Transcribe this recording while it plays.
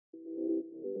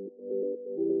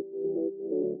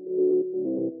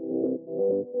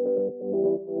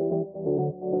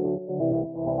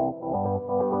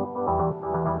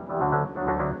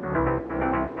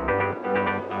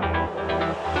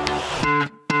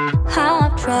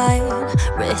I've tried,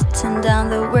 written down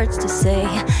the words to say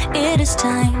it is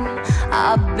time.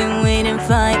 I've been waiting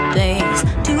 5 days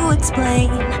to explain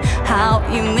how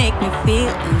you make me feel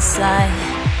inside.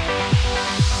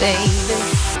 Baby,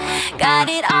 got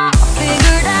it all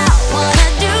figured out, wanna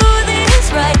do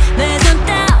this right. There's no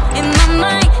doubt in my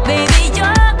mind, baby,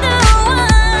 you're the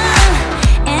one.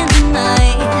 And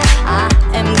tonight, I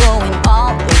am going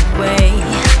all the way.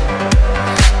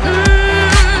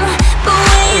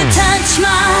 Touch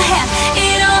my hand,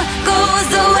 it all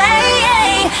goes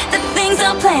away. The things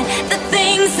I planned, the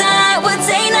things I would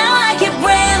say, now I keep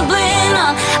rambling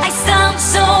on. I sound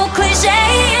so cliche.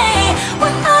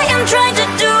 What I am trying to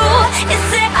do is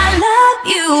say I love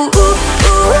you. Ooh,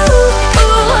 ooh,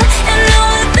 ooh. And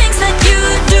all the things that you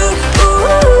do.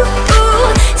 Ooh, ooh.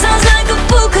 Sounds like a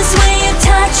fool, 'cause when you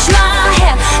touch my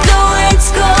hand, the words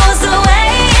goes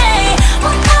away.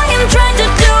 What I am trying to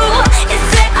do is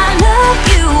say I love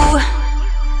you.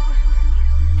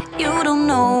 You don't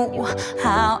know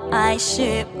how I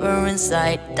shiver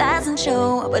inside. Doesn't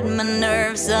show, but my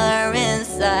nerves are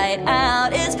inside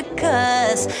out. It's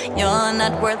because you're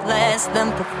not worth less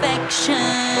than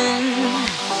perfection.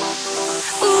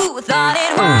 Ooh, thought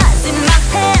it was in my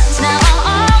hands, now I'm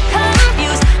all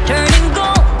confused. Turning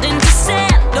gold into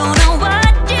sand, don't know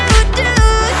what you do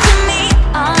to me.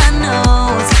 All I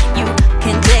know is you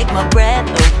can take my breath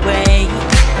away.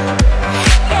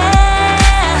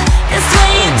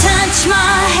 Touch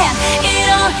my hand, it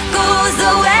all goes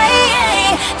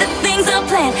away. The things I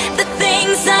planned, the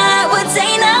things I would say,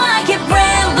 now I keep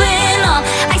rambling on.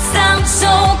 I sound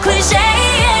so cliche.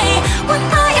 What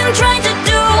I am trying to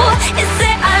do is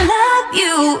say I love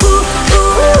you. Ooh,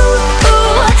 ooh,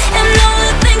 ooh. And all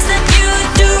the things that you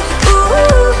do.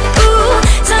 Ooh, ooh.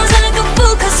 Sounds like a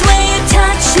fool, 'cause when you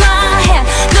touch my hand,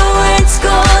 the words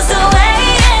goes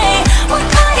away. What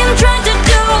I am trying to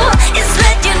do is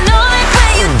let you know that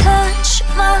when you touch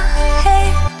my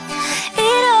hand,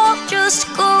 it all just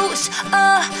goes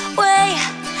away.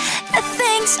 The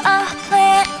things I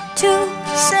plan to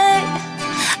say,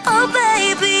 oh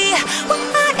baby, what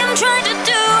I am trying to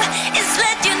do is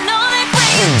let you know that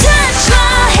when you touch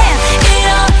my hand, it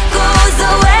all goes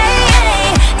away.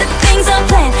 The things I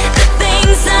plan, the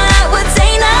things I would say,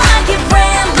 now I keep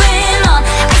rambling on.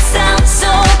 I sound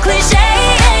so cliche.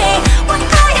 What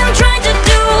I am trying to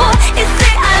do is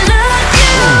say I love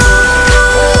you.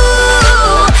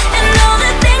 And all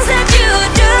the things that you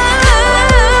do.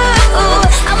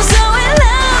 I'm so in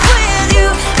love with you.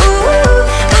 Ooh,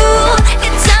 ooh.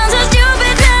 It sounds so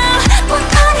stupid now. What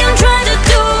I am trying to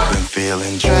do. Been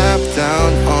feeling trapped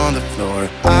down on the floor.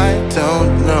 I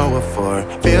don't know what for.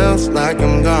 Feels like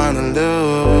I'm gonna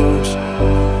lose.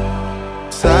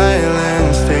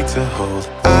 Silence takes a hold.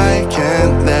 I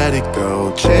can't let it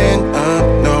go. Chain up,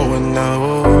 no one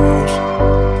knows.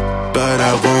 But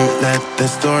I won't let the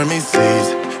stormy seas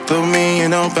throw me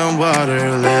in open water.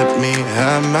 Let me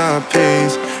have my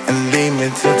peace and leave me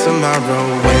till tomorrow.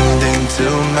 Wind into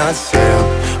my sail,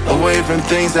 away from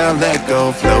things I let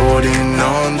go. Floating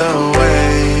on the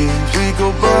waves. We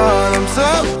go bottoms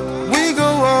up, we go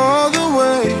all the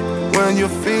way. When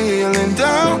you're feeling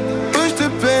down, push the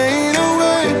pain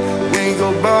away. We go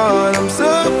bottoms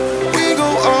up, we go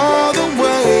all the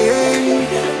way.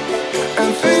 And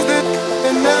face that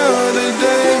another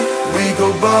day. We go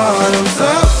bottoms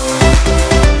up.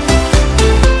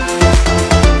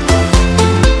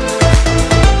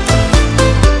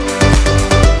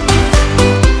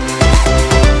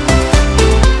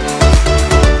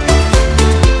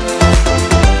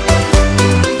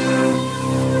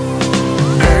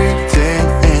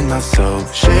 So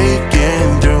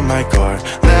shaking through my car,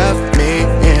 left me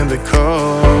in the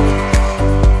cold.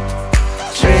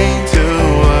 Chained to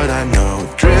what I know,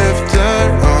 drifter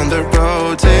on the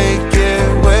road, take it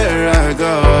where I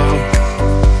go.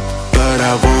 But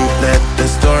I won't let the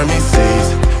stormy seas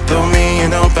throw me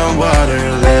in open water.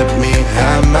 Let me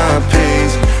have my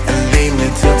peace and leave me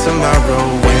till tomorrow.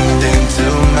 Wind into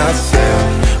my sail,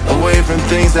 away from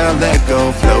things I let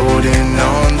go. Floating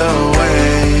on the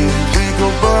waves. We go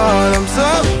bottoms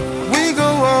up, we go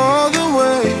all the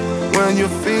way. When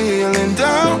you're feeling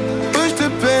down, push the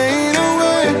pain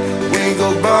away. We go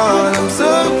bottoms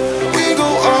up, we go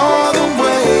all the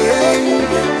way.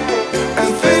 And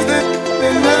face that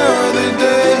another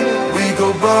day. We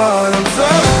go bottoms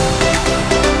up.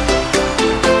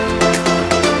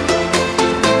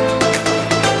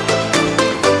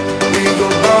 We go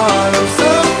bottoms up.